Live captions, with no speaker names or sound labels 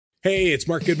Hey, it's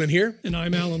Mark Goodman here. And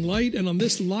I'm Alan Light, and on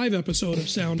this live episode of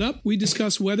Sound Up, we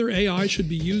discuss whether AI should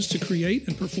be used to create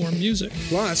and perform music.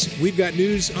 Plus, we've got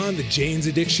news on the Jane's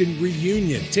Addiction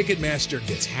reunion. Ticketmaster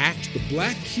gets hacked, the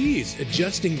Black Keys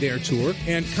adjusting their tour,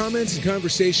 and comments and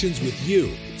conversations with you.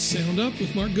 It's Sound Up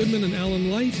with Mark Goodman and Alan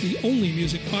Light, the only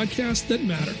music podcast that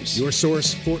matters. Your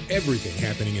source for everything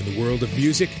happening in the world of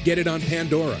music. Get it on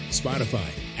Pandora, Spotify,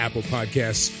 Apple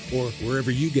Podcasts, or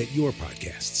wherever you get your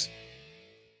podcasts.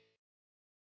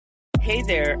 Hey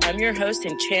there, I'm your host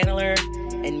and channeler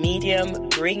and medium,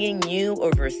 bringing you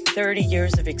over 30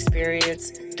 years of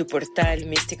experience to Portal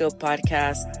Místico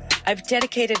podcast. I've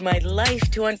dedicated my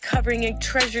life to uncovering a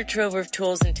treasure trove of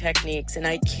tools and techniques, and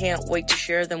I can't wait to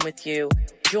share them with you.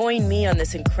 Join me on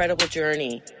this incredible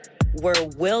journey, where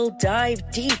we'll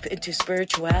dive deep into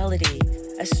spirituality,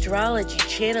 astrology,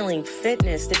 channeling,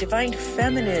 fitness, the divine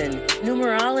feminine,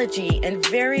 numerology, and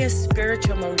various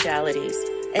spiritual modalities.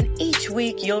 And each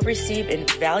week, you'll receive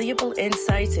invaluable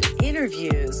insights and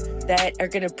interviews that are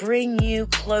going to bring you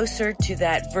closer to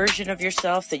that version of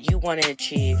yourself that you want to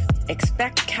achieve.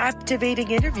 Expect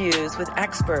captivating interviews with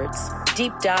experts,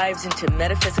 deep dives into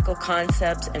metaphysical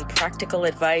concepts, and practical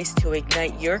advice to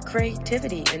ignite your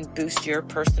creativity and boost your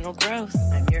personal growth.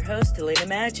 I'm your host, Elena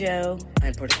Maggio,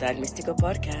 on Portal Místico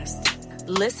Podcast.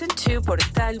 Listen to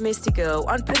Portal Místico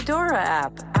on Pandora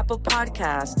app, Apple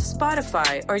Podcasts,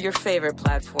 Spotify, or your favorite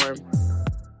platform.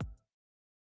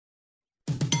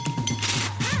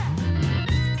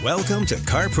 Welcome to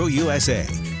CarPro USA,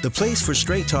 the place for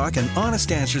straight talk and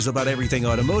honest answers about everything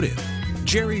automotive.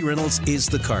 Jerry Reynolds is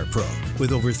the Car Pro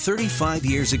with over 35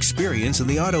 years experience in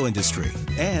the auto industry,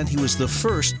 and he was the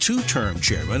first two-term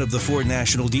chairman of the Ford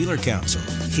National Dealer Council.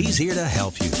 He's here to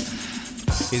help you.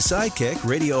 His sidekick,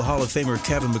 Radio Hall of Famer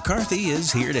Kevin McCarthy,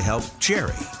 is here to help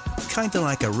Jerry, kind of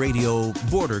like a radio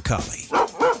border collie.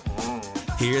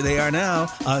 Here they are now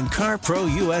on CarPro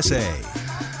USA.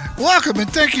 Welcome and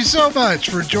thank you so much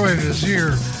for joining us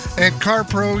here at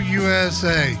CarPro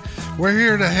USA. We're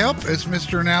here to help, as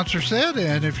Mr. Announcer said,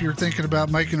 and if you're thinking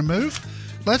about making a move,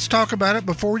 let's talk about it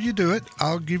before you do it.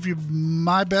 I'll give you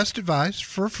my best advice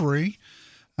for free.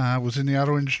 I was in the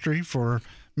auto industry for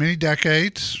many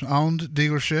decades, owned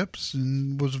dealerships,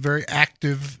 and was a very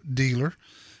active dealer.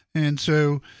 And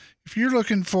so if you're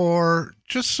looking for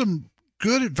just some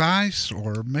good advice,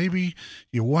 or maybe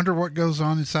you wonder what goes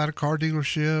on inside a car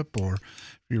dealership, or if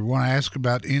you want to ask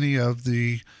about any of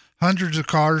the hundreds of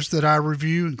cars that I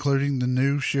review, including the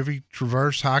new Chevy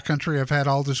Traverse High Country I've had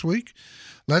all this week,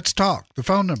 let's talk. The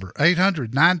phone number,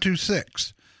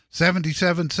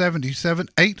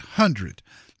 800-926-7777,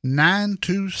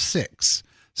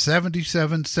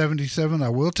 800-926-7777. I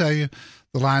will tell you,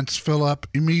 the lines fill up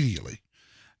immediately.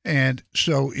 And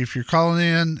so if you're calling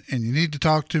in and you need to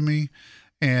talk to me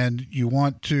and you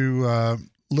want to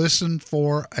listen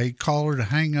for a caller to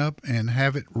hang up and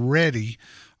have it ready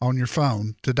on your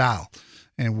phone to dial,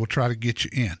 and we'll try to get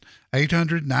you in.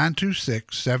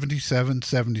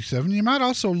 800-926-7777. You might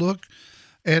also look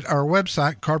at our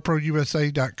website,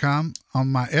 carprousa.com, on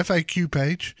my FAQ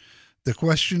page. The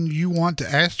question you want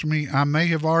to ask me, I may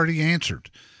have already answered,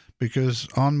 because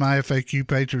on my FAQ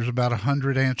page, there's about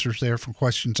 100 answers there from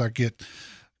questions I get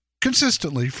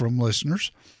consistently from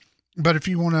listeners. But if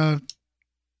you want to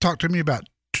talk to me about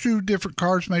two different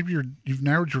cars, maybe you've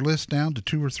narrowed your list down to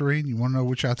two or three, and you want to know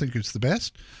which I think is the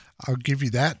best, I'll give you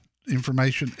that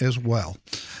information as well.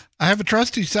 I have a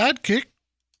trusty sidekick.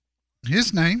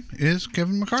 His name is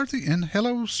Kevin McCarthy, and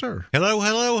hello, sir. Hello.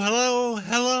 How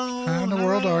in the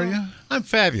world are you? I'm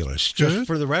fabulous. Good. Just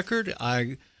for the record,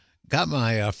 I got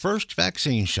my first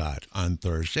vaccine shot on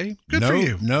Thursday. Good for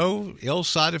you. No ill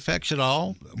side effects at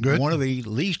all. Good. One of the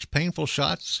least painful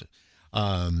shots.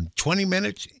 20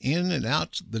 minutes in and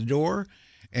out the door,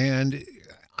 and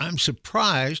I'm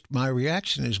surprised. My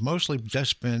reaction has mostly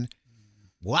just been,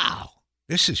 wow,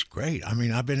 this is great. I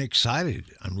mean, I've been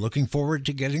excited. I'm looking forward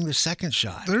to getting the second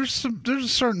shot. There's a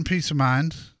certain peace of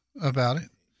mind about it.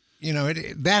 You know,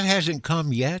 that hasn't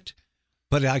come yet,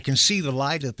 but I can see the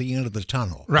light at the end of the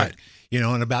tunnel. Right. But,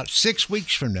 in about 6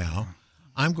 weeks from now,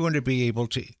 I'm going to be able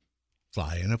to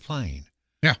fly in a plane.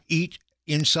 Yeah. Eat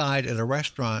inside at a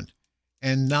restaurant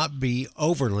and not be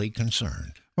overly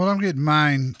concerned. Well, I'm getting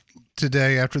mine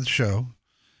today after the show,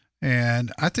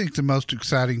 and I think the most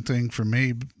exciting thing for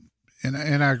me, and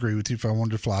I agree with you, if I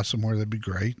wanted to fly somewhere, that'd be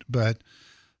great, but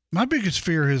my biggest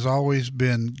fear has always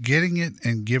been getting it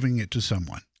and giving it to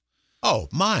someone. Oh,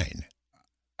 mine.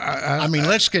 I mean,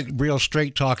 let's get real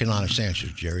straight talking honest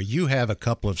answers, Jerry. You have a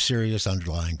couple of serious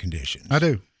underlying conditions. I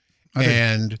do.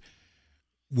 And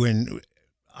when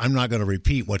I'm not going to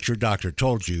repeat what your doctor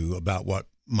told you about what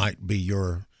might be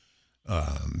your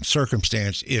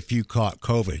circumstance if you caught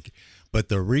COVID. But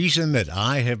the reason that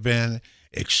I have been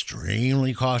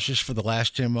extremely cautious for the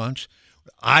last 10 months,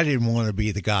 I didn't want to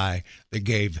be the guy that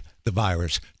gave the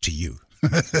virus to you.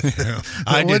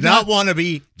 I did not want to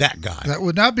be that guy. That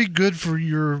would not be good for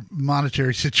your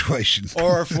monetary situation.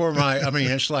 Or for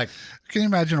it's like... Can you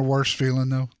imagine a worse feeling,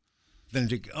 though? Than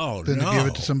to give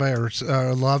it to somebody or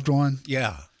a loved one?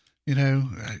 Yeah. You know?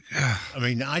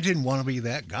 I didn't want to be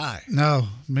that guy. No,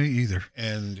 me either.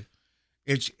 And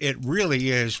it really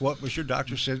is, what was your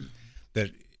doctor said, that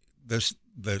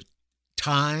the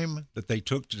time that they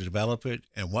took to develop it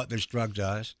and what this drug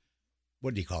does,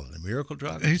 what do you call it, a miracle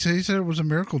drug? He said it was a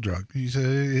miracle drug. He said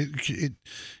it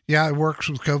works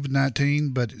with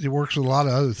COVID-19, but it works with a lot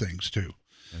of other things too.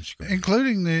 That's great.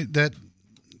 Including that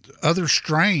other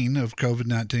strain of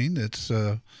COVID-19 that's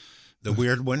the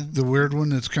weird one. The weird one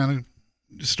that's kind of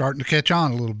starting to catch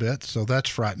on a little bit, so that's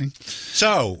frightening.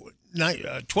 So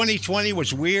 2020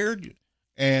 was weird,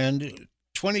 and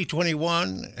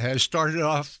 2021 has started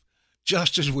off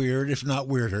just as weird, if not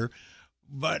weirder,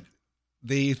 but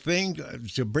the thing,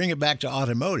 to bring it back to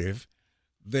automotive,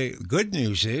 the good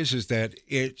news is that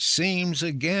it seems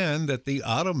again that the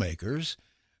automakers,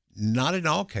 not in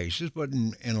all cases, but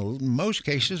in most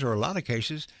cases or a lot of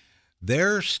cases,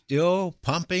 they're still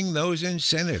pumping those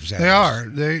incentives. They are.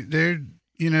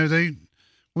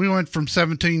 We went from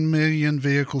 17 million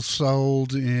vehicles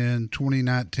sold in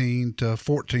 2019 to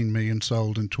 14 million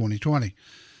sold in 2020.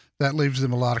 That leaves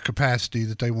them a lot of capacity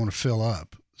that they want to fill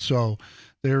up. So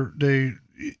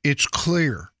it's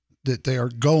clear that they are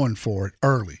going for it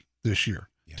early this year.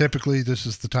 Yeah. Typically, this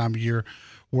is the time of year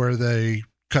where they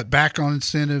cut back on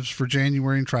incentives for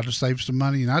January and try to save some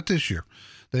money. Not this year.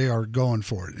 They are going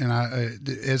for it. And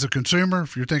as a consumer,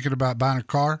 if you're thinking about buying a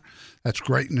car, that's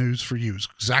great news for you. It's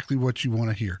exactly what you want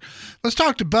to hear. Let's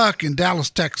talk to Buck in Dallas,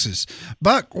 Texas.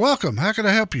 Buck, welcome. How can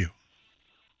I help you?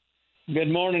 Good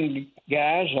morning,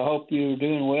 guys. I hope you're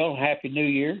doing well. Happy New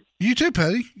Year. You too,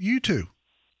 Petty. You too.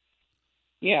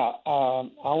 Yeah, I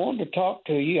wanted to talk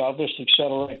to you. I'll just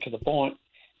accelerate to the point.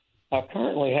 I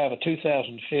currently have a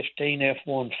 2015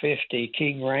 F-150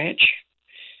 King Ranch,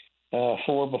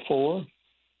 4x4,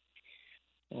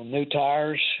 new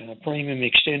tires, a premium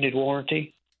extended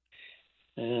warranty,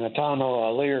 and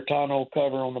a Lear tonneau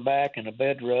cover on the back and a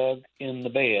bed rug in the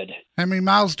bed. How many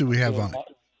miles do we have on it?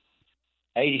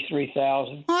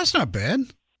 83,000. Oh, that's not bad.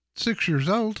 6 years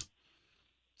old.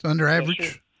 It's under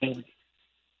average.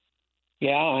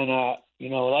 Yeah, and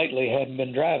lately hadn't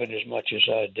been driving as much as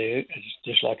I do,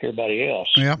 just like everybody else.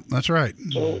 Yeah, that's right.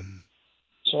 So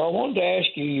I wanted to ask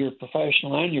you your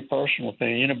professional and your personal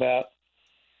opinion about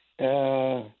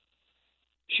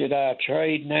should I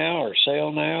trade now or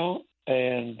sell now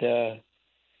and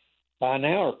buy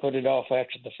now or put it off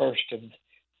after the first of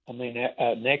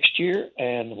next year?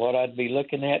 And what I'd be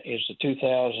looking at is the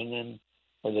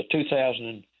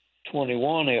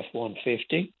 2021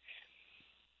 F-150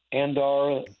 and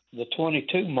or the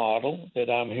 22 model that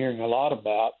I'm hearing a lot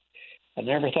about. I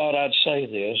never thought I'd say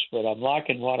this, but I'm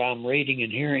liking what I'm reading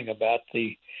and hearing about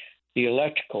the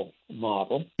electrical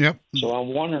model. Yep. So I'm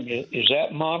wondering, is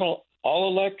that model all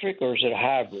electric or is it a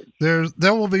hybrid?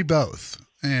 There will be both.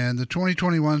 And the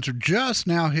 2021s are just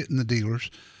now hitting the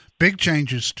dealers. Big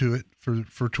changes to it for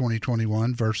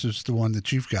 2021 versus the one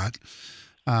that you've got.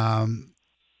 And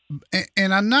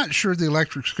I'm not sure the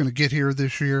electric's going to get here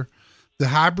this year. The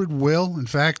hybrid will. In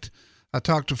fact, I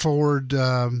talked to Ford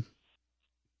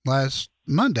last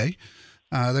Monday.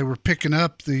 They were picking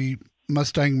up the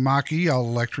Mustang Mach-E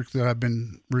all-electric that I've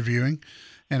been reviewing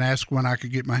and asked when I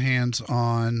could get my hands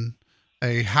on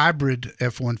a hybrid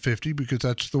F-150 because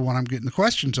that's the one I'm getting the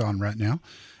questions on right now.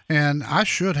 And I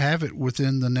should have it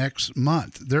within the next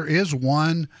month. There is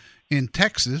one in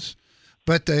Texas,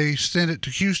 but they sent it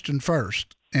to Houston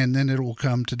first, and then it will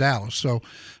come to Dallas. So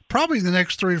probably in the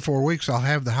next 3 to 4 weeks, I'll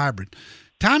have the hybrid.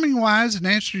 Timing-wise, in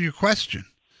answer to your question,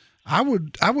 I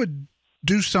would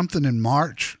do something in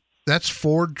March. That's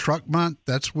Ford Truck Month.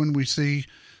 That's when we see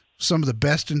some of the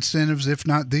best incentives, if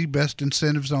not the best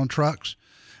incentives on trucks.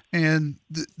 And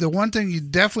the one thing you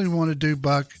definitely want to do,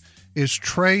 Buck, is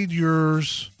trade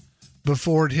yours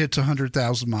before it hits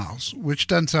 100,000 miles, which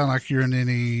doesn't sound like you're in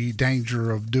any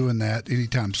danger of doing that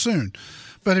anytime soon.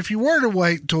 But if you were to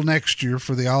wait until next year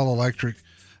for the all-electric,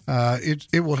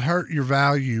 it will hurt your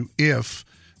value if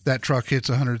that truck hits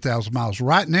 100,000 miles.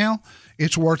 Right now,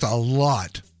 it's worth a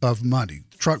lot of money.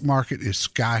 The truck market is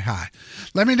sky high.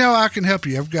 Let me know how I can help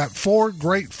you. I've got 4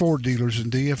 great Ford dealers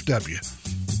in DFW.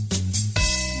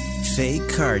 Fake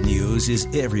car news is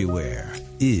everywhere.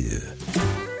 Ew.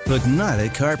 But not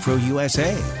at CarPro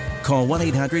USA. Call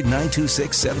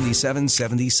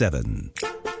 1-800-926-7777.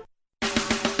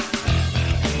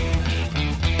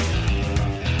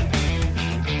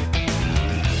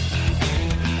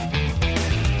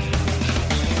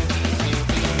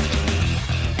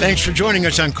 Thanks for joining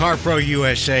us on CarPro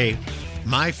USA.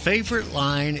 My favorite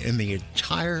line in the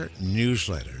entire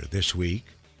newsletter this week: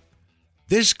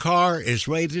 this car is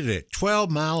rated at 12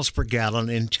 miles per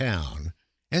gallon in town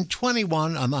and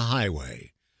 21 on the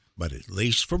highway. But at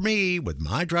least for me, with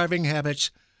my driving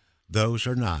habits, those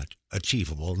are not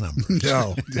achievable numbers.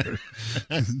 No,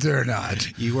 they're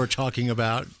not. You were talking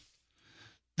about?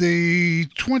 The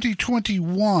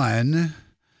 2021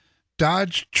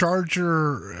 Dodge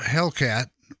Charger Hellcat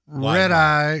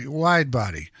red-eye wide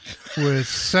body with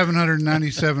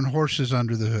 797 horses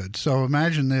under the hood. So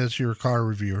imagine this, you're a car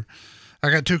reviewer. I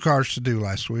got 2 cars to do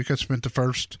last week. I spent the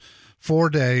first 4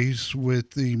 days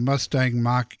with the Mustang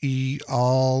Mach-E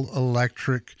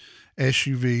all-electric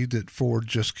SUV that Ford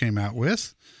just came out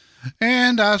with.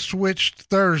 And I switched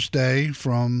Thursday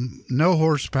from no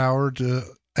horsepower to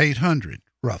 800,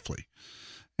 roughly.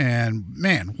 And,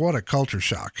 man, what a culture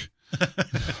shock.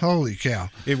 Holy cow.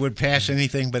 It would pass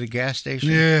anything but a gas station?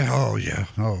 Yeah. Oh, yeah.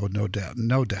 Oh, no doubt.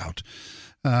 No doubt.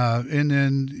 And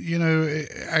then, you know,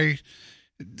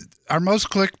 our most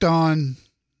clicked on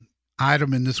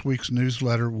item in this week's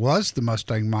newsletter was the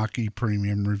Mustang Mach-E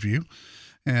Premium review.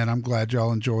 And I'm glad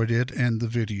y'all enjoyed it and the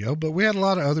video. But we had a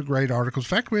lot of other great articles. In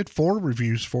fact, we had 4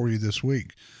 reviews for you this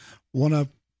week. One of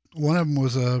them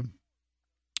was a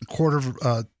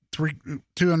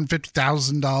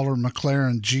 $250,000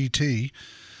 McLaren GT.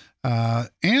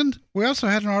 And we also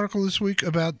had an article this week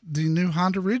about the new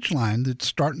Honda Ridgeline that's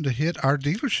starting to hit our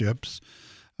dealerships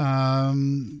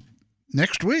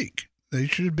next week. They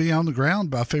should be on the ground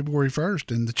by February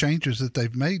 1st, and the changes that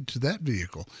they've made to that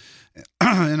vehicle.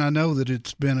 And I know that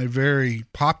it's been a very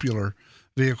popular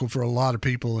vehicle for a lot of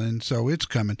people, and so it's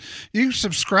coming. You can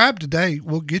subscribe today.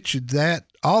 We'll get you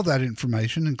all that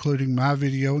information, including my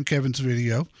video and Kevin's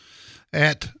video,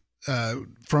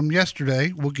 from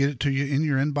yesterday. We'll get it to you in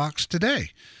your inbox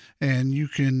today, and you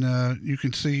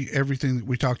can see everything that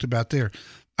we talked about there.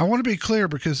 I want to be clear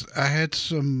because I had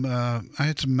some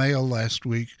mail last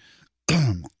week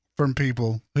from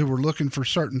people who were looking for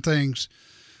certain things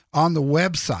on the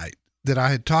website that I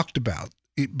had talked about,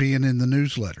 it being in the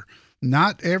newsletter.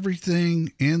 Not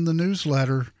everything in the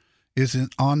newsletter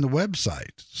isn't on the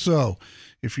website. So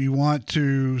if you want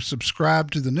to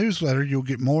subscribe to the newsletter, you'll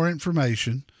get more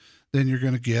information than you're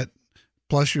going to get,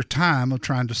 plus your time of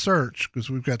trying to search, because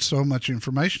we've got so much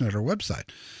information at our website.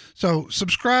 So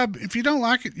subscribe. If you don't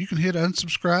like it, you can hit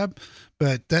unsubscribe,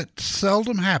 but that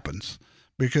seldom happens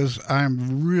because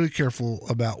I'm really careful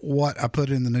about what I put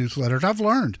in the newsletter. And I've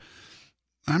learned.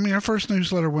 I mean, our first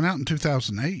newsletter went out in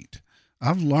 2008.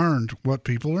 I've learned what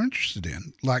people are interested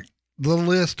in, like the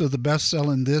list of the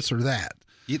best-selling this or that.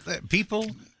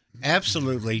 People,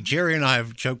 absolutely. Jerry and I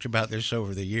have joked about this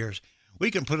over the years.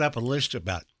 We can put up a list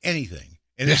about anything,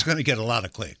 and it's going to get a lot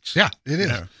of clicks. Yeah, it is. You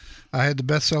know? I had the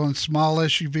best-selling small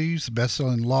SUVs, the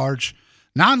best-selling large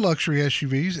non-luxury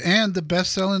SUVs, and the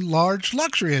best-selling large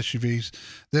luxury SUVs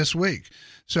this week.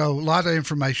 So a lot of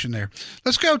information there.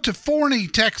 Let's go to Forney,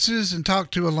 Texas, and talk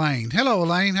to Elaine. Hello,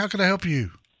 Elaine. How can I help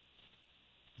you?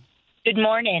 Good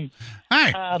morning.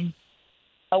 Hi.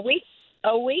 A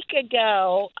week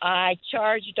ago, I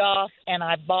charged off and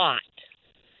I bought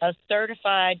a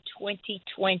certified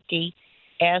 2020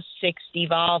 S60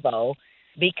 Volvo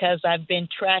because I've been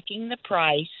tracking the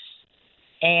price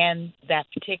and that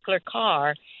particular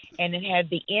car, and it had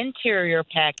the interior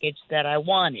package that I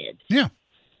wanted. Yeah.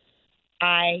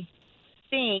 I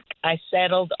think I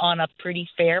settled on a pretty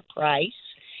fair price,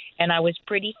 and I was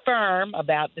pretty firm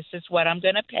about this is what I'm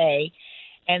going to pay.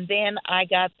 And then I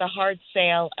got the hard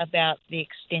sale about the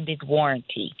extended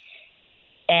warranty.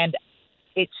 And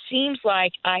it seems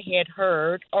like I had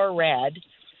heard or read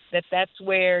that that's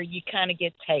where you kind of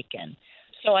get taken.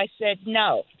 So I said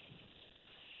no.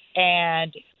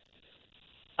 And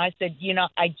I said,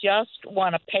 I just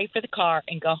want to pay for the car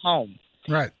and go home.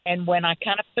 Right. And when I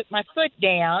kind of put my foot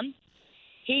down,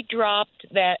 he dropped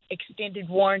that extended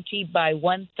warranty by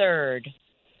 1/3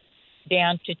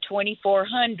 down to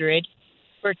 $2,400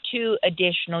 for 2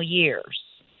 additional years.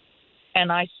 And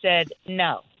I said,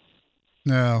 no.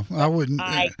 No, I wouldn't.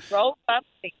 I drove up.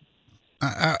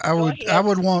 I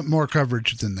would want more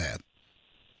coverage than that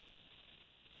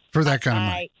for that kind of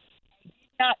money.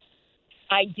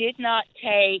 I did not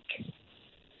take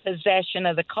possession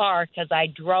of the car because I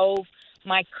drove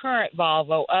my current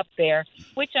Volvo up there,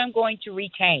 which I'm going to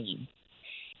retain.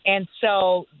 And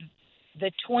so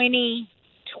the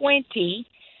 2020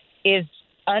 is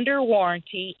under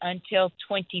warranty until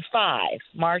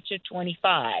March of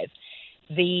 25.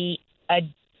 The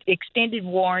extended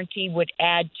warranty would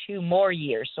add 2 more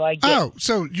years. So I get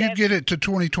so you get it to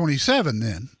 2027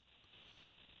 then?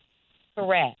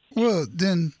 Correct. Well,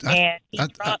 then I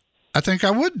think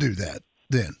I would do that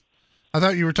then. I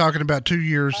thought you were talking about 2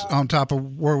 years on top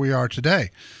of where we are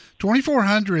today.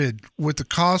 $2,400 with the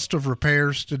cost of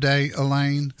repairs today,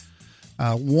 Elaine.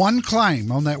 One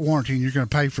claim on that warranty, and you're going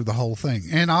to pay for the whole thing.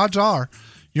 And odds are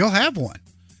you'll have one.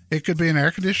 It could be an air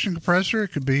conditioning compressor. It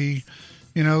could be,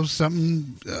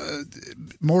 something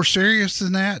more serious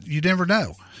than that. You never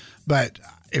know. But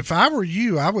if I were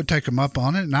you, I would take them up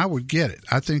on it, and I would get it.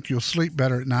 I think you'll sleep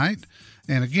better at night.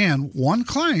 And again, one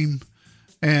claim,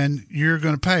 and you're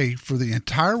going to pay for the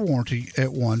entire warranty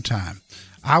at one time.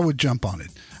 I would jump on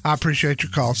it. I appreciate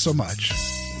your call so much.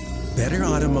 Better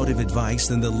automotive advice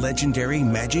than the legendary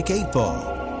Magic 8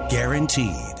 Ball.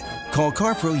 Guaranteed. Call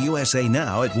CarPro USA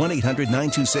now at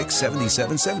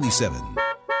 1-800-926-7777.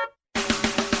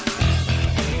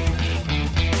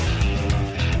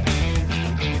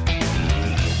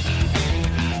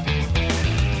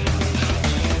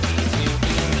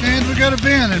 And we go to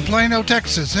Ben in Plano,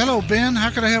 Texas. Hello, Ben.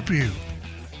 How can I help you?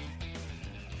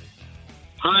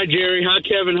 Hi, Jerry. Hi,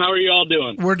 Kevin. How are you all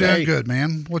doing? We're doing good,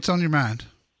 man. What's on your mind?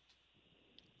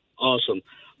 Awesome.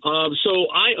 So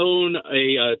I own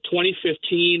a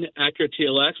 2015 Acura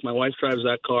TLX. My wife drives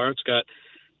that car. It's got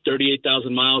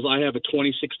 38,000 miles. I have a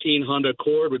 2016 Honda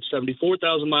Accord with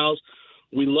 74,000 miles.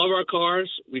 We love our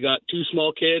cars. We got 2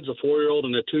 small kids, a 4-year-old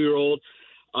and a 2-year-old.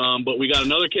 But we got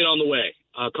another kid on the way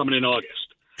coming in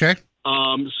August. Okay.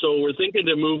 So we're thinking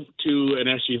to move to an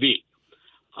SUV.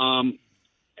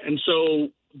 And so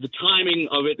the timing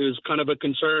of it is kind of a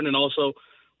concern, and also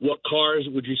what cars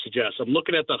would you suggest? I'm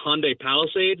looking at the Hyundai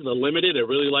Palisade, the Limited. I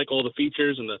really like all the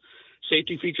features and the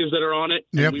safety features that are on it.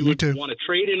 Yep, we me too. Want to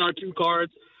trade in our 2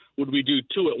 cars. Would we do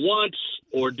 2 at once,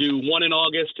 or do one in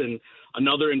August and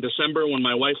another in December when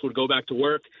my wife would go back to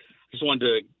work? Just wanted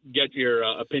to get your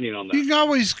opinion on that. You can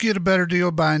always get a better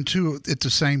deal buying 2 at the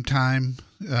same time.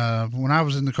 When I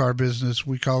was in the car business,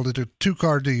 we called it a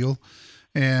 2-car deal.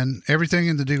 And everything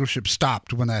in the dealership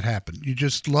stopped when that happened. You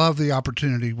just love the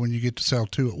opportunity when you get to sell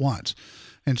 2 at once.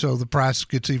 And so the price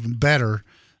gets even better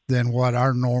than what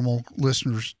our normal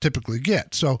listeners typically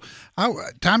get. So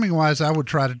timing-wise, I would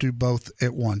try to do both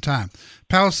at one time.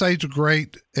 Palisade's a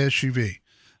great SUV.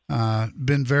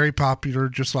 Been very popular,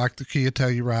 just like the Kia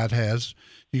Telluride has.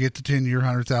 You get the 10-year,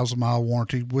 100,000-mile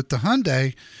warranty. With the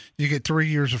Hyundai, you get 3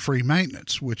 years of free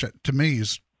maintenance, which to me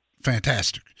is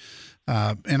fantastic.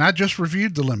 And I just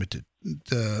reviewed the Limited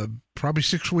probably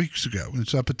 6 weeks ago.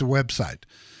 It's up at the website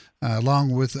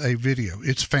along with a video.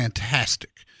 It's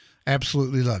fantastic.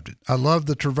 Absolutely loved it. I love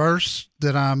the Traverse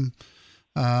that I'm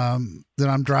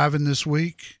driving this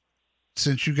week.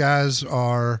 Since you guys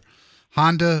are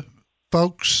Honda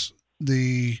folks,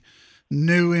 the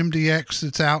new MDX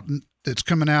that's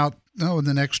coming out in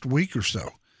the next week or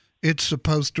so. It's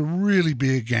supposed to really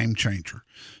be a game changer.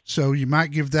 So you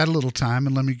might give that a little time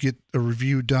and let me get a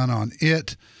review done on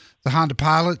it. The Honda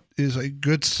Pilot is a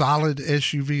good, solid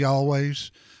SUV always.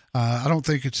 I don't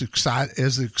think it's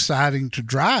as exciting to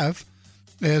drive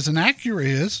as an Acura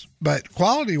is, but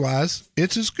quality-wise,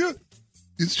 it's as good.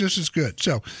 It's just as good.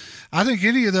 So I think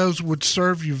any of those would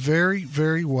serve you very,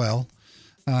 very well.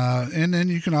 And then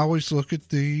you can always look at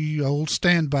the old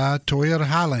standby Toyota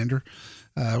Highlander,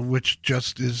 which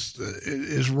just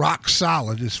is rock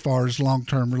solid as far as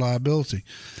long-term reliability.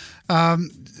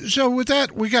 So with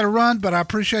that, we got to run, but I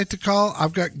appreciate the call.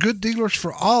 I've got good dealers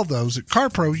for all those at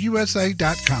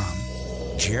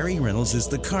CarProUSA.com. Jerry Reynolds is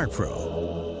the Car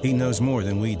Pro. He knows more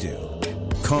than we do.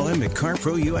 Call him at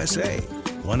CarPro USA,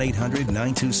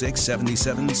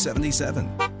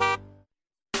 1-800-926-7777.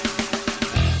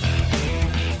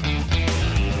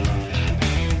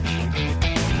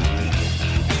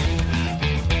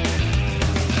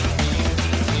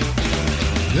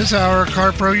 This hour of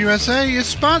CarPro USA is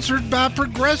sponsored by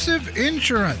Progressive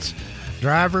Insurance.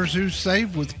 Drivers who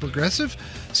save with Progressive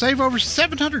save over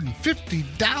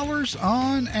 $750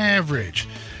 on average.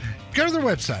 Go to their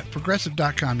website,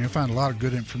 progressive.com. You'll find a lot of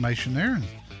good information there. And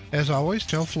as always,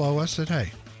 tell Flo I said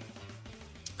hey.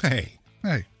 Hey,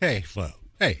 Flo.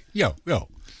 Hey, yo.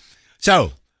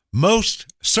 So,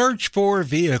 most search for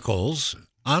vehicles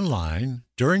online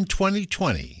during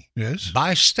 2020. Yes.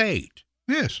 By state.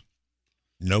 Yes.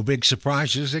 No big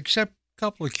surprises except a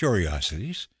couple of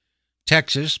curiosities.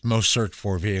 Texas, most searched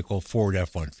for vehicle, Ford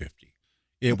F-150.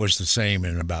 It was the same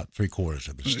in about 3/4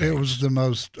 of the states. It was the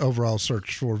most overall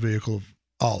searched for vehicle of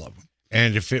all of them.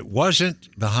 And if it wasn't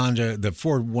the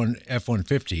Ford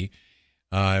F-150,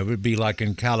 It would be like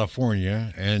in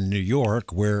California and New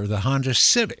York, where the Honda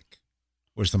Civic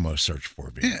was the most searched for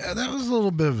vehicle. Yeah, that was a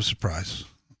little bit of a surprise.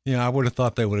 Yeah, I would have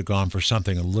thought they would have gone for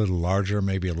something a little larger,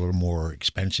 maybe a little more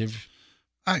expensive.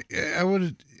 I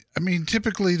would. I mean,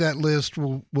 typically that list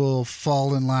will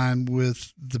fall in line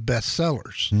with the best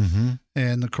sellers. Mm-hmm.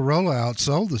 And the Corolla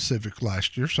outsold the Civic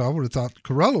last year, so I would have thought the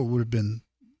Corolla would have been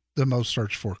the most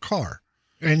searched for car.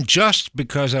 And just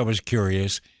because I was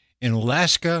curious, in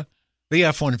Alaska, the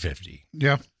F-150.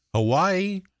 Yeah.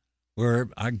 Hawaii, where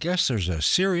I guess there's a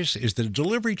serious, is the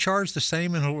delivery charge the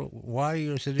same in Hawaii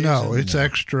as it is? No, it's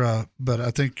extra, but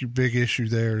I think your big issue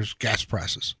there is gas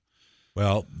prices.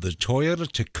 Well, the Toyota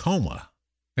Tacoma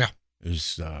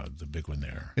is the big one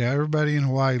there. Yeah, everybody in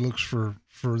Hawaii looks for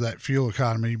that fuel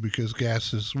economy because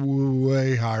gas is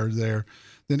way higher there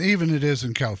than even it is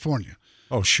in California.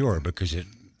 Oh, sure, because it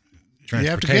you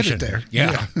have to get it there.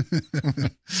 Yeah.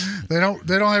 They don't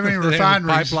have any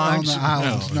refineries on the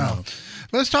islands. No.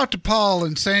 Let's talk to Paul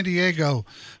in San Diego.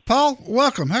 Paul,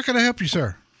 welcome. How can I help you,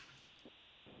 sir?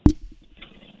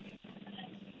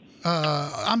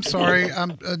 I'm sorry.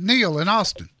 I'm Neil in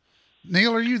Austin.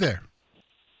 Neil, are you there?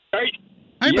 Hey,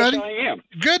 yes, buddy. I am.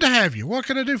 Good to have you. What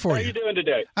can I do for you? How are you doing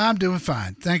today? I'm doing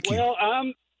fine. Thank you. Well,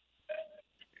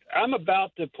 I'm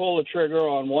about to pull the trigger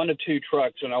on 1 of 2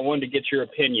 trucks, and I wanted to get your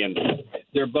opinion.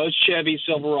 They're both Chevy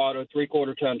Silverado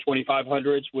 3/4 ton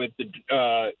 2500s with the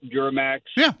Duramax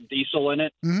diesel in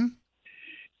it. Mm-hmm.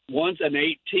 One's an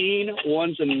 18,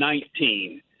 one's a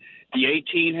 19. The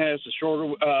 18 has the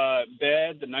shorter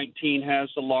bed. The 19 has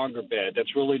the longer bed.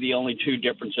 That's really the only 2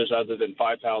 differences other than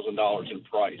 $5,000 in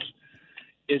price.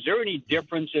 Is there any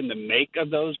difference in the make of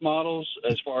those models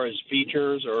as far as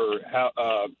features or how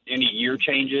any year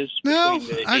changes between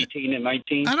the 18 and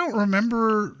 19? I don't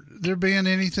remember there being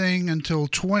anything until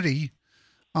 20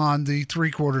 on the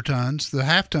 3/4 tons. The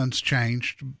half tons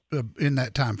changed in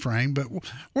that time frame. But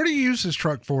what do you use this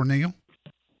truck for, Neil?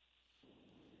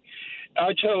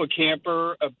 I tow a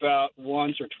camper about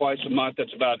once or twice a month.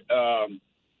 That's about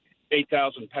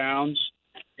 8,000 pounds.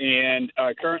 And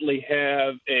I currently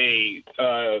have a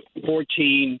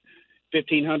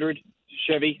 1500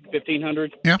 Chevy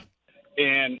 1500. Yeah.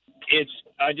 And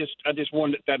I just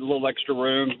wanted that little extra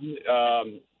room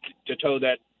to tow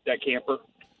that camper.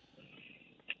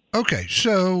 Okay,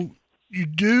 so you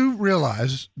do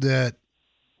realize that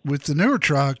with the newer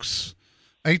trucks,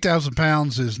 8,000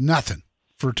 pounds is nothing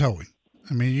for towing.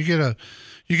 I mean, you get a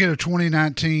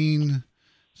 2019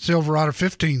 Silverado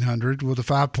 1500 with a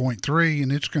 5.3,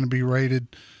 and it's going to be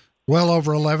rated well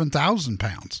over 11,000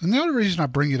 pounds. And the only reason I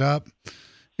bring it up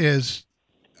is,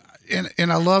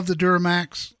 and I love the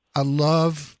Duramax. I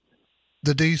love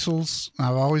the diesels.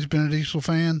 I've always been a diesel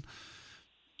fan.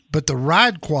 But the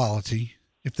ride quality,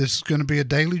 if this is going to be a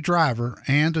daily driver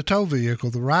and a tow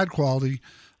vehicle, the ride quality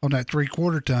on that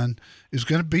 3/4 ton is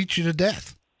going to beat you to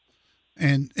death.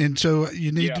 And so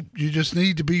you just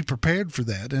need to be prepared for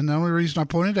that. And the only reason I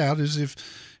pointed out is if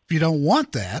you don't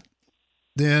want that,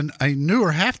 then a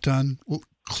newer half ton will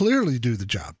clearly do the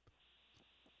job.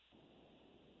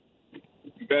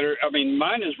 Better. I mean,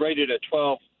 mine is rated at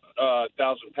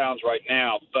 12,000 pounds right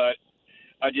now, but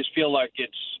I just feel like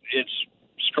it's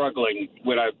struggling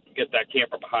when I get that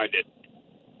camper behind it.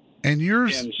 And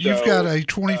yours, and so, you've got a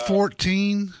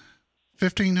 2014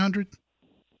 1500?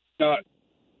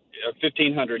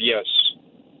 1500, yes.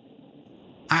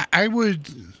 I would,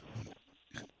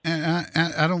 and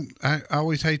I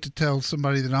always hate to tell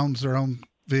somebody that owns their own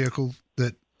vehicle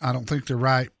that I don't think they're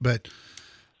right, but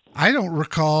I don't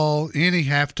recall any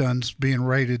half tons being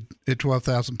rated at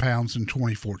 12,000 pounds in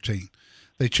 2014.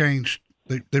 They changed.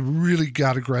 They really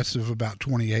got aggressive about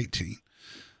 2018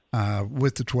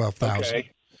 with the 12,000.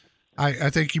 Okay. I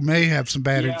think you may have some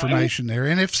bad information there,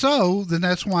 and if so, then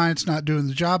that's why it's not doing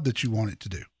the job that you want it to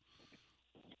do.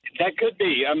 That could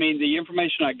be. I mean, the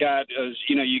information I got is,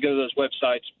 you go to those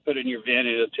websites, put in your VIN, and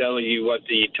it'll tell you what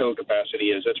the tow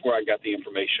capacity is. That's where I got the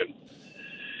information.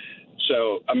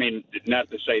 So, I mean, not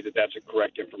to say that that's a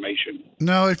correct information.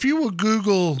 No, if you will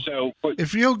Google,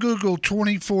 if you'll Google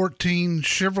 2014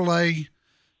 Chevrolet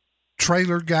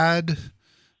trailer guide,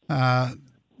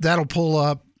 that'll pull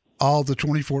up all the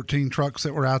 2014 trucks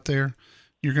that were out there.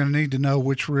 You're going to need to know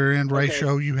which rear end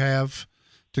ratio you have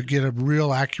to get a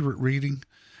real accurate reading.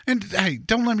 And hey,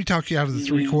 don't let me talk you out of the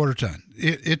 3/4 ton.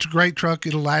 It's a great truck.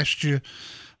 It'll last you.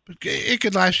 It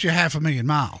could last you 500,000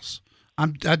 miles.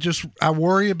 I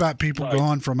worry about people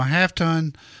going from a half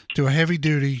ton to a heavy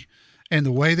duty, and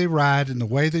the way they ride and the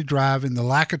way they drive and the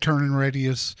lack of turning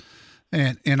radius,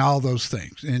 and all those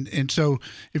things. And so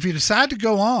if you decide to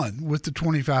go on with the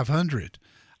 2500,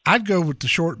 I'd go with the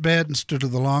short bed instead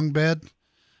of the long bed,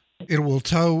 It will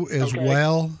tow as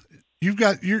well. You've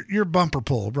got your bumper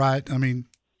pull, right? I mean,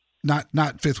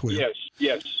 not fifth wheel.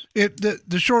 Yes.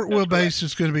 The short wheelbase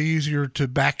is going to be easier to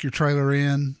back your trailer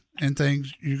in and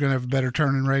things. You're going to have a better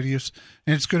turning radius,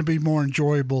 and it's going to be more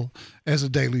enjoyable as a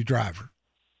daily driver.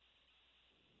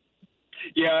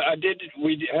 Yeah, I did.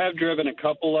 We have driven a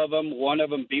couple of them. One of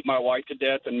them beat my wife to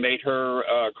death and made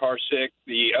her car sick.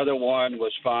 The other one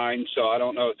was fine, so I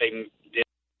don't know if they did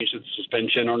change the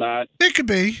suspension or not. It could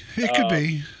be.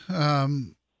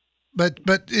 But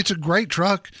it's a great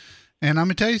truck, and I'm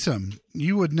gonna tell you something.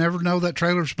 You would never know that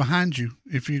trailer's behind you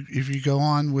if you go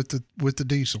on with the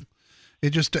diesel.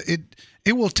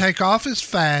 It will take off as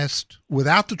fast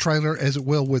without the trailer as it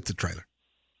will with the trailer.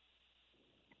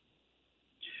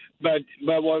 But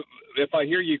if I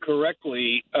hear you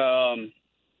correctly,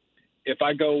 if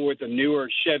I go with a newer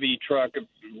Chevy truck,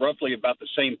 roughly about the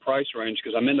same price range,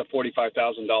 because I'm in the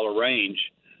 $45,000 range,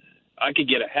 I could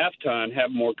get a half ton, have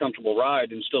a more comfortable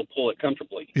ride, and still pull it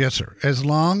comfortably. Yes, sir. As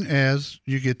long as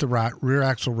you get the right rear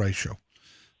axle ratio,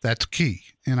 that's key.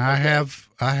 And I have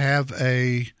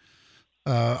a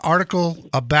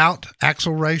article about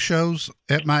axle ratios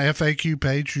at my FAQ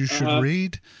page. You should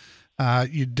read.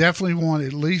 You definitely want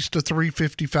at least a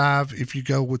 355 if you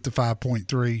go with the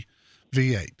 5.3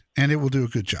 V8, and it will do a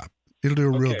good job. It'll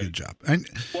do a real good job. And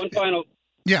One final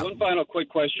quick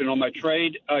question on my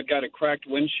trade. I got a cracked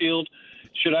windshield.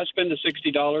 Should I spend the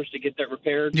 $60 to get that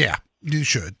repaired? Yeah, you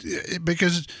should,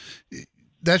 because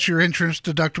that's your insurance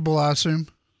deductible, I assume.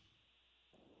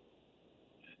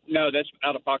 No, that's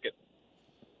out of pocket.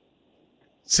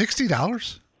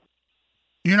 $60?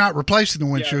 You're not replacing the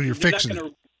windshield. You're fixing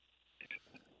it.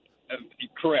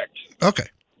 Correct. Okay.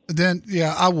 Then,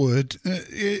 yeah, I would.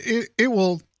 It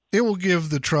will give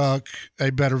the truck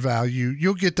a better value.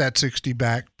 You'll get that 60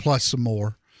 back plus some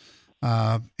more.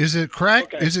 Is it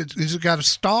cracked? Okay. Is it got a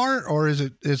star, or is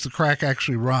the crack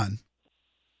actually run?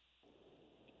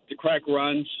 The crack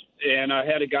runs, and I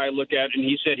had a guy look at it, and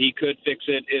he said he could fix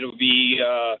it. It'll be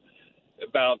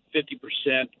about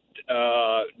 50%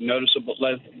 noticeable,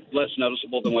 less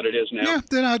noticeable than what it is now. Yeah,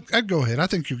 then I'd go ahead. I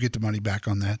think you'll get the money back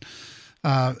on that.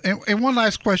 And one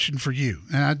last question for you,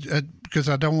 and because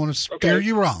I don't want to steer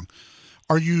you wrong.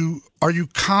 Are you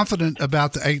confident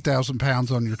about the 8,000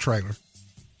 pounds on your trailer?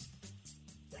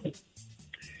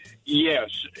 Yes,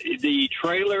 the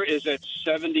trailer is at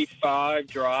 75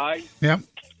 dry. Yep.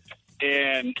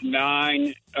 And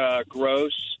 9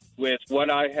 gross. With what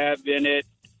I have in it,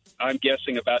 I'm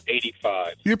guessing about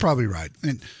 85. You're probably right,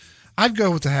 and I'd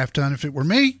go with the half ton if it were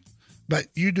me. But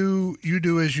you do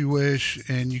as you wish,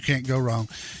 and you can't go wrong.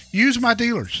 Use my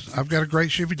dealers. I've got a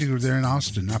great Chevy dealer there in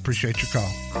Austin. I appreciate your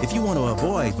call. If you want to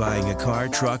avoid buying a car,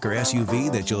 truck, or SUV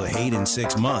that you'll hate in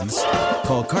 6 months,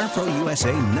 call CarPro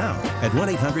USA now at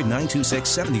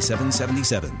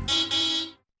 1-800-926-7777.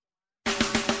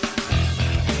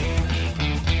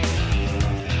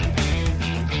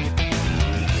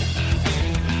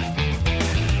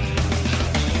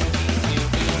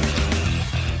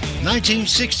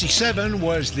 $1967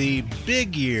 was the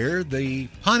big year the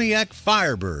Pontiac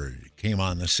Firebird came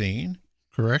on the scene.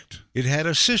 Correct. It had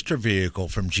a sister vehicle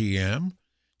from GM.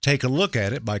 Take a look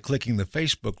at it by clicking the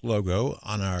Facebook logo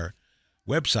on our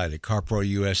website at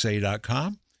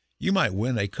carprousa.com. You might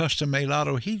win a custom-made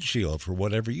auto heat shield for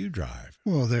whatever you drive.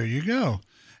 Well, there you go.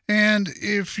 And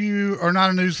if you are not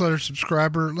a newsletter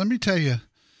subscriber, let me tell you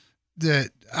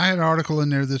that I had an article in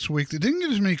there this week that didn't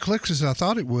get as many clicks as I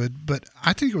thought it would, but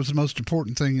I think it was the most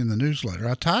important thing in the newsletter.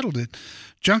 I titled it,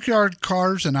 Junkyard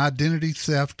Cars and Identity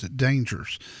Theft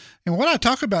Dangers. And what I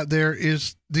talk about there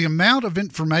is the amount of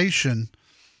information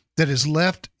that is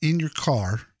left in your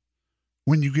car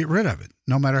when you get rid of it,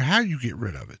 no matter how you get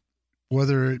rid of it,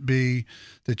 whether it be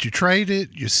that you trade it,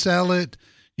 you sell it,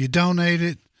 you donate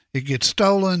it, it gets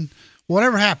stolen,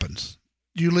 whatever happens,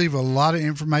 you leave a lot of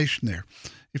information there.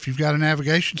 If you've got a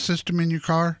navigation system in your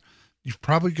car, you've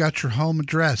probably got your home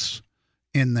address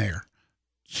in there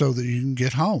so that you can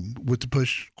get home with the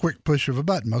quick push of a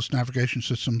button. Most navigation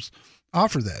systems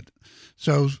offer that.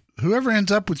 So whoever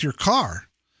ends up with your car,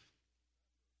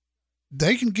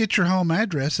 they can get your home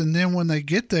address, and then when they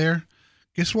get there,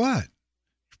 guess what?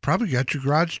 You've probably got your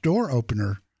garage door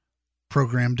opener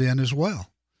programmed in as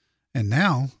well. And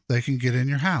now they can get in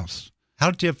your house.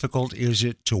 How difficult is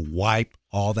it to wipe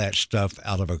all that stuff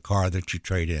out of a car that you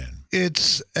trade in?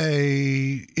 It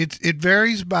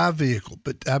varies by vehicle,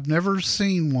 but I've never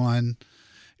seen one.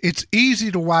 It's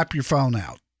easy to wipe your phone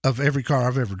out of every car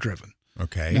I've ever driven.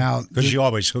 Okay. Now, because you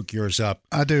always hook yours up.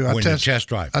 I do. When you test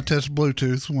drive. I test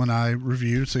Bluetooth when I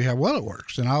review to see how well it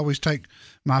works, and I always take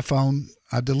my phone.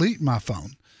 I delete my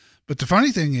phone, But the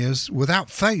funny thing is, without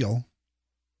fail,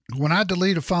 when I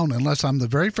delete a phone, unless I'm the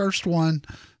very first one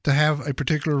to have a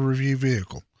particular review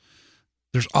vehicle,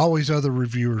 there's always other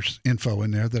reviewers' info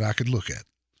in there that I could look at.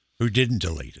 Who didn't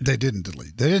delete it? They didn't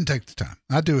delete. They didn't take the time.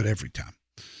 I do it every time.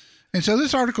 And so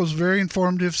this article is very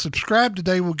informative. Subscribe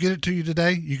today. We'll get it to you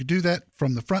today. You can do that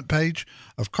from the front page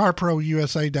of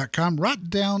carprousa.com, right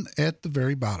down at the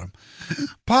very bottom.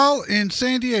 Paul in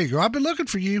San Diego, I've been looking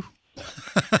for you.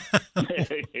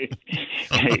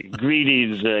 Hey,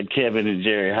 greetings, Kevin and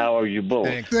Jerry. How are you both?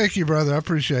 Thank you, brother. I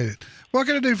appreciate it. What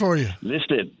can I do for you?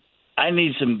 Listen, I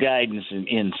need some guidance and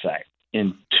insight.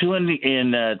 In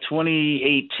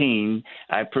 2018,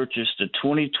 I purchased a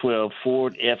 2012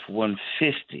 Ford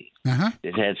F-150.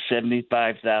 It had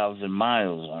 75,000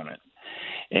 miles on it.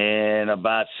 And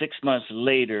about 6 months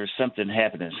later, something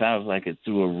happened. It sounds like it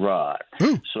threw a rod.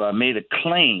 So I made a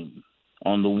claim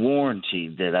on the warranty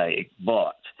that I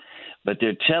bought. But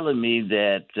they're telling me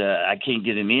that I can't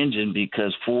get an engine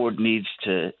because Ford needs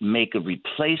to make a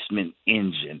replacement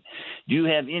engine. Do you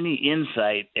have any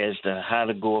insight as to how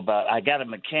to go about? I got a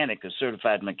mechanic, a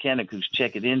certified mechanic, who's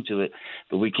checking into it,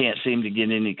 but we can't seem to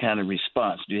get any kind of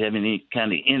response. Do you have any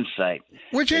kind of insight?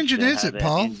 Which engine is it,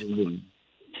 Paul?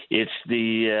 It's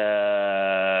the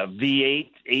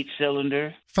V8,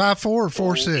 8-cylinder. 5.4 or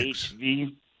 4.6?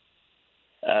 HV,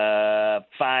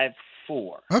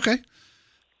 5.4. Okay.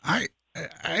 I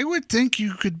would think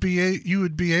you would be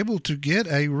able to get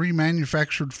a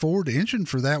remanufactured Ford engine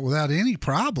for that without any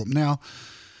problem. Now,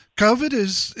 COVID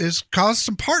is caused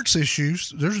some parts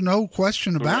issues. There's no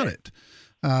question about it.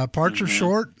 Parts are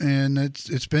short, and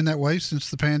it's been that way since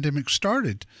the pandemic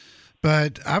started.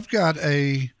 But I've got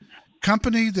a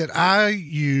company that I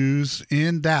use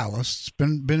in Dallas. It's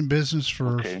been in business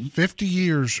for 50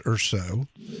 years or so.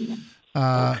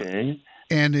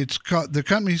 And it's called, the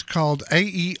company's called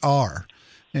AER,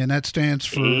 and that stands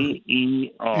for AER.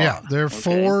 Yeah, they're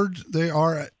Ford.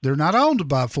 They're not owned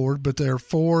by Ford, but they're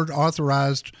Ford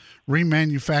authorized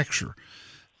remanufacturer.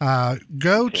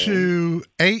 Go to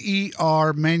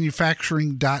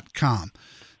AERmanufacturing.com.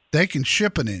 They can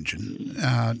ship an engine.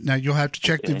 Now you'll have to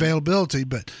check the availability,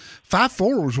 but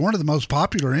 5.4 was one of the most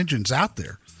popular engines out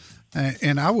there,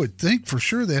 and I would think for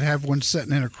sure they'd have one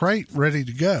sitting in a crate ready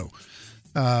to go.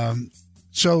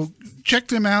 So check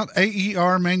them out,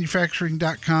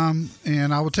 AERmanufacturing.com.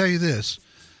 And I will tell you this,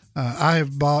 I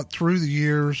have bought through the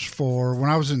years when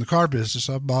I was in the car business,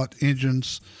 I've bought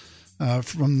engines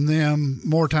from them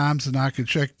more times than I could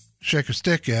shake a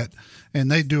stick at, and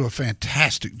they do a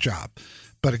fantastic job.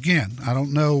 But again, I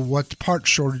don't know what the parts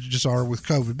shortages are with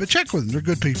COVID, but check with them. They're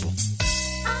good people.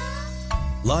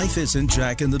 Life isn't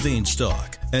Jack and the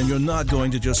Beanstalk, and you're not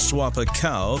going to just swap a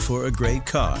cow for a great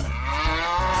car.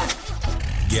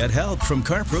 Get help from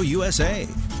CarPro USA.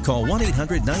 Call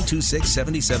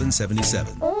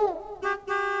 1-800-926-7777.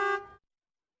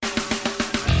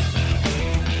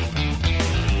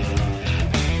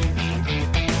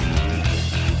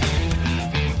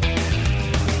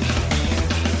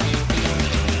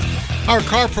 Our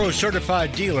CarPro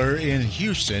certified dealer in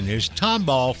Houston is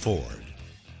Tomball Ford.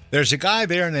 There's a guy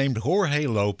there named Jorge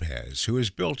Lopez who has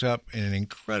built up an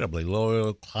incredibly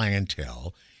loyal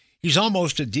clientele. He's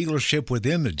almost a dealership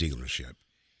within the dealership.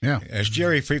 Yeah. As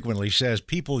Jerry frequently says,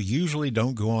 people usually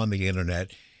don't go on the internet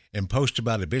and post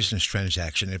about a business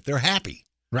transaction if they're happy.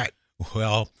 Right.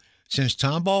 Well, since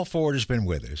Tomball Ford has been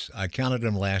with us, I counted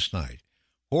him last night,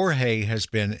 Jorge has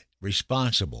been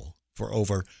responsible for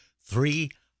over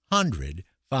 300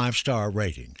 five-star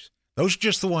ratings. Those are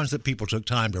just the ones that people took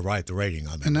time to write the rating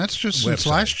on. And that's just website. Since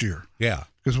last year. Yeah.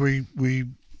 Because we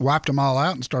wiped them all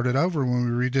out and started over when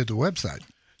we redid the website.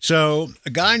 So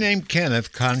a guy named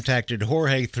Kenneth contacted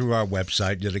Jorge through our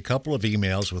website, did a couple of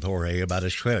emails with Jorge about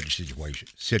his credit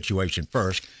situation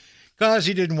first, because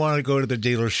he didn't want to go to the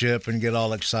dealership and get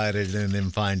all excited and then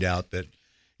find out that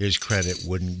his credit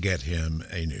wouldn't get him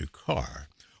a new car.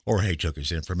 Jorge took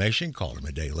his information, called him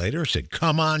a day later, said,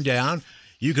 come on down.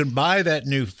 You can buy that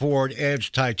new Ford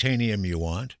Edge Titanium you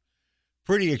want.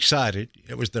 Pretty excited.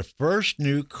 It was the first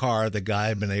new car the guy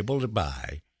had been able to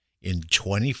buy in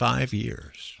 25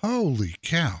 years. Holy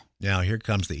cow. Now, here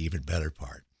comes the even better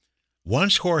part.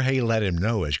 Once Jorge let him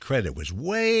know his credit was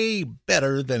way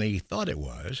better than he thought it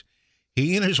was,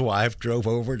 he and his wife drove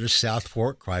over to South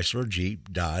Fork Chrysler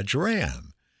Jeep Dodge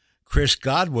Ram. Chris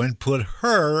Godwin put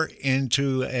her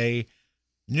into a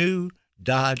new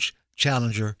Dodge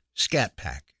Challenger Scat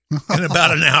Pack in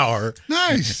about an hour.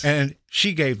 Nice. And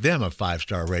she gave them a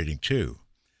 5-star rating, too.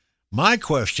 My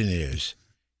question is,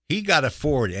 he got a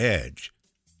Ford Edge.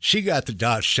 She got the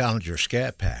Dodge Challenger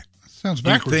Scat Pack. Sounds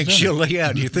backwards. Do you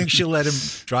think she'll let him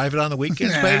drive it on the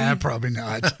weekends, maybe? Probably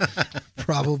not.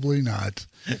 Probably not.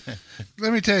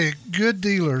 Let me tell you, good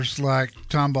dealers like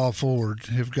Tomball Ford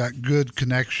have got good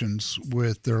connections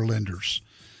with their lenders.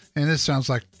 And this sounds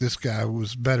like this guy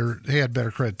was better. He had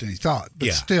better credit than he thought.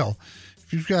 But still,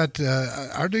 if you've got,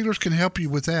 our dealers can help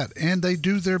you with that. And they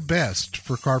do their best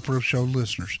for CarPro Show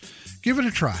listeners. Give it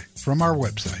a try from our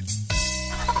website.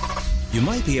 You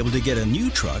might be able to get a new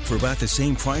truck for about the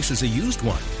same price as a used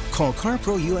one. Call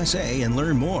CarPro USA and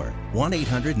learn more.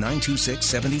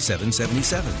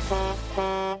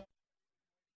 1-800-926-7777.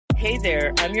 Hey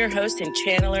there, I'm your host and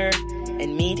channeler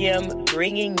and medium,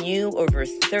 bringing you over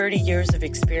 30 years of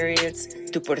experience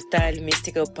to Portal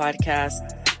Místico podcast.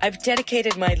 I've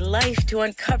dedicated my life to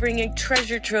uncovering a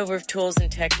treasure trove of tools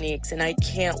and techniques, and I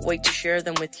can't wait to share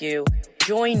them with you.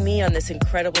 Join me on this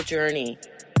incredible journey,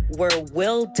 where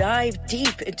we'll dive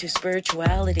deep into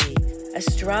spirituality,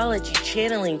 astrology,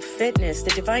 channeling, fitness, the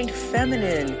divine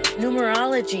feminine,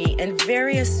 numerology, and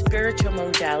various spiritual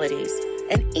modalities.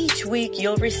 And each week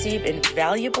you'll receive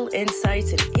invaluable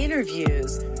insights and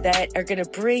interviews that are going to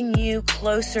bring you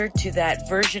closer to that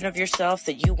version of yourself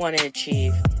that you want to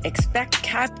achieve. Expect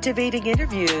captivating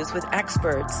interviews with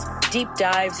experts, deep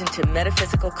dives into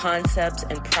metaphysical concepts,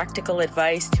 and practical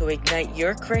advice to ignite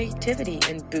your creativity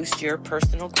and boost your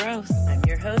personal growth. I'm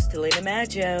your host, Elena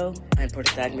Maggio, on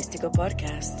Portal Místico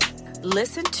Podcast.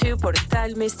 Listen to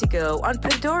Portal Místico on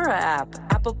Pandora app,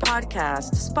 Apple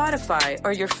Podcasts, Spotify,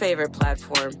 or your favorite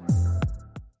platform.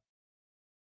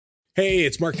 Hey,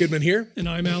 it's Mark Goodman here. And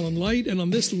I'm Alan Light, and on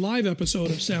this live episode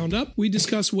of Sound Up, we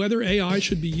discuss whether AI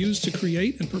should be used to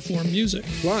create and perform music.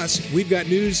 Plus, we've got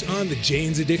news on the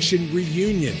Jane's Addiction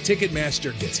reunion.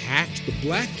 Ticketmaster gets hacked, the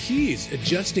Black Keys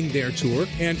adjusting their tour,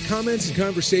 and comments and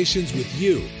conversations with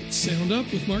you. It's Sound Up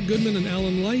with Mark Goodman and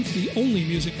Alan Light, the only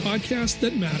music podcast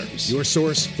that matters. Your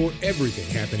source for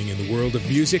everything happening in the world of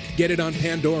music. Get it on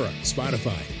Pandora,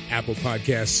 Spotify, Apple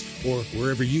Podcasts, or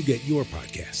wherever you get your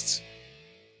podcasts.